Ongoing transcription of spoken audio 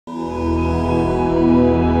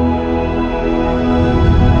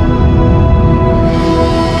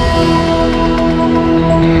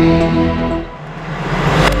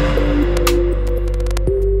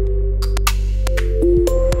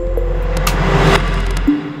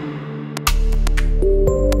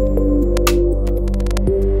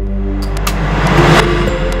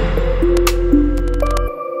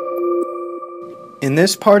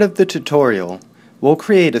this part of the tutorial, we'll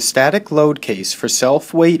create a static load case for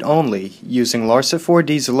self-weight only using Larsa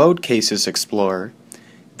 4D's Load Cases Explorer,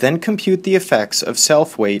 then compute the effects of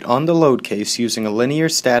self-weight on the load case using a linear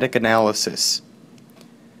static analysis.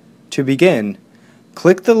 To begin,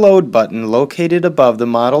 click the Load button located above the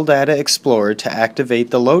Model Data Explorer to activate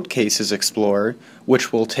the Load Cases Explorer,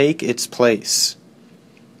 which will take its place.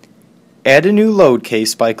 Add a new load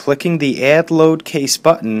case by clicking the Add Load Case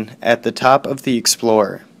button at the top of the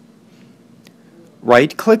Explorer.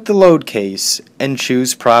 Right-click the load case and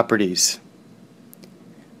choose Properties.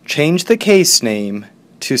 Change the case name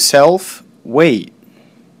to Self-Weight.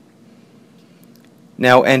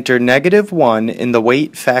 Now enter -1 in the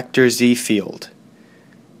weight factor Z field.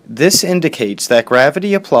 This indicates that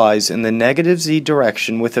gravity applies in the -Z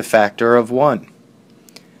direction with a factor of 1.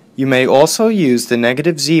 You may also use the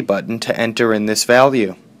 -Z button to enter in this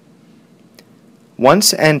value.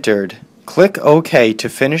 Once entered, click OK to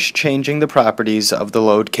finish changing the properties of the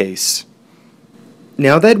load case.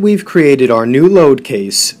 Now that we've created our new load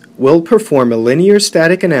case, we'll perform a linear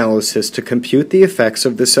static analysis to compute the effects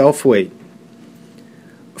of the self-weight.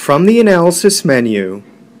 From the Analysis menu,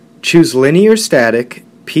 choose Linear Static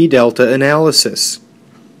P-delta Analysis.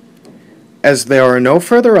 As there are no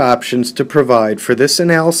further options to provide for this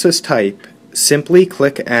analysis type, simply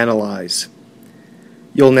click Analyze.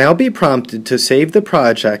 You'll now be prompted to save the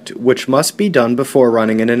project, which must be done before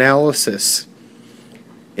running an analysis.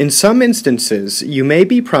 In some instances, you may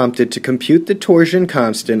be prompted to compute the torsion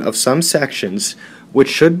constant of some sections, which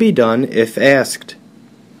should be done if asked.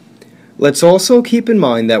 Let's also keep in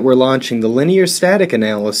mind that we're launching the linear static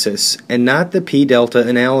analysis and not the P-delta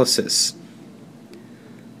analysis.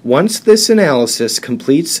 Once this analysis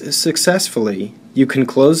completes successfully, you can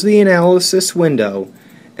close the analysis window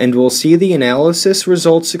and we'll see the Analysis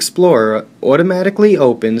Results Explorer automatically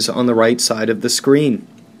opens on the right side of the screen.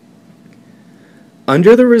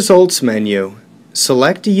 Under the Results menu,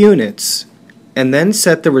 select Units and then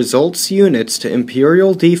set the results units to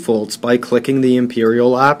imperial defaults by clicking the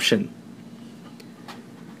imperial option.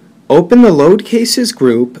 Open the Load Cases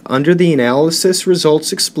group under the Analysis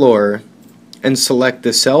Results Explorer and select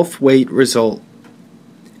the self-weight result.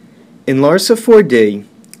 In Larsa 4D,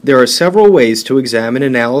 there are several ways to examine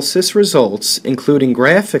analysis results, including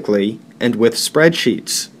graphically and with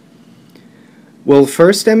spreadsheets. We'll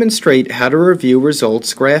first demonstrate how to review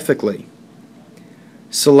results graphically.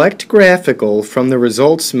 Select Graphical from the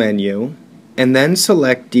Results menu and then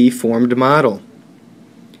select Deformed Model.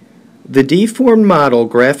 The deformed model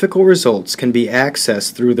graphical results can be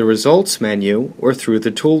accessed through the Results menu or through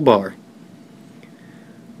the toolbar.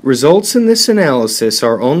 Results in this analysis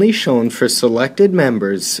are only shown for selected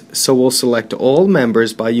members, so we'll select all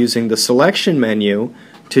members by using the Selection menu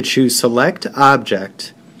to choose Select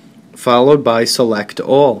Object, followed by Select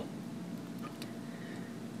All.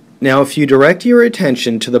 Now if you direct your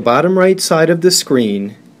attention to the bottom right side of the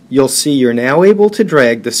screen, you'll see you're now able to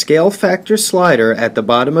drag the Scale Factor slider at the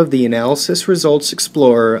bottom of the Analysis Results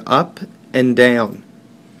Explorer up and down.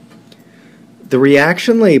 The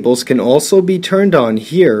reaction labels can also be turned on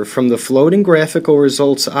here from the Floating Graphical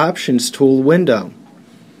Results Options tool window.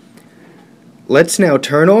 Let's now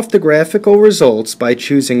turn off the graphical results by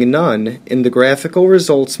choosing None in the Graphical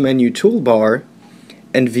Results menu toolbar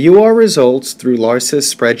and view our results through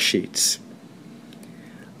Larsa's spreadsheets.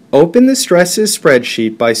 Open the Stresses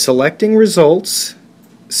spreadsheet by selecting Results,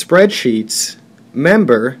 Spreadsheets,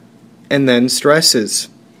 Member, and then Stresses.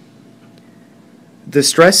 The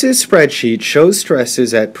Stresses spreadsheet shows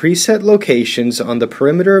stresses at preset locations on the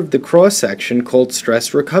perimeter of the cross-section called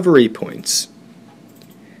stress recovery points.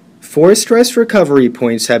 4 stress recovery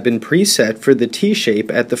points have been preset for the T-shape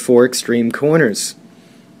at the 4 extreme corners.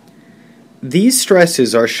 These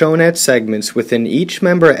stresses are shown at segments within each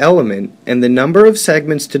member element, and the number of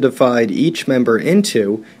segments to divide each member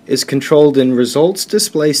into is controlled in Results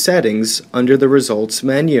Display Settings under the Results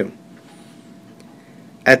menu.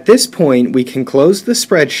 At this point, we can close the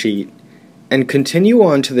spreadsheet and continue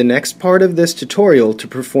on to the next part of this tutorial to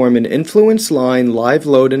perform an influence line live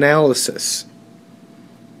load analysis.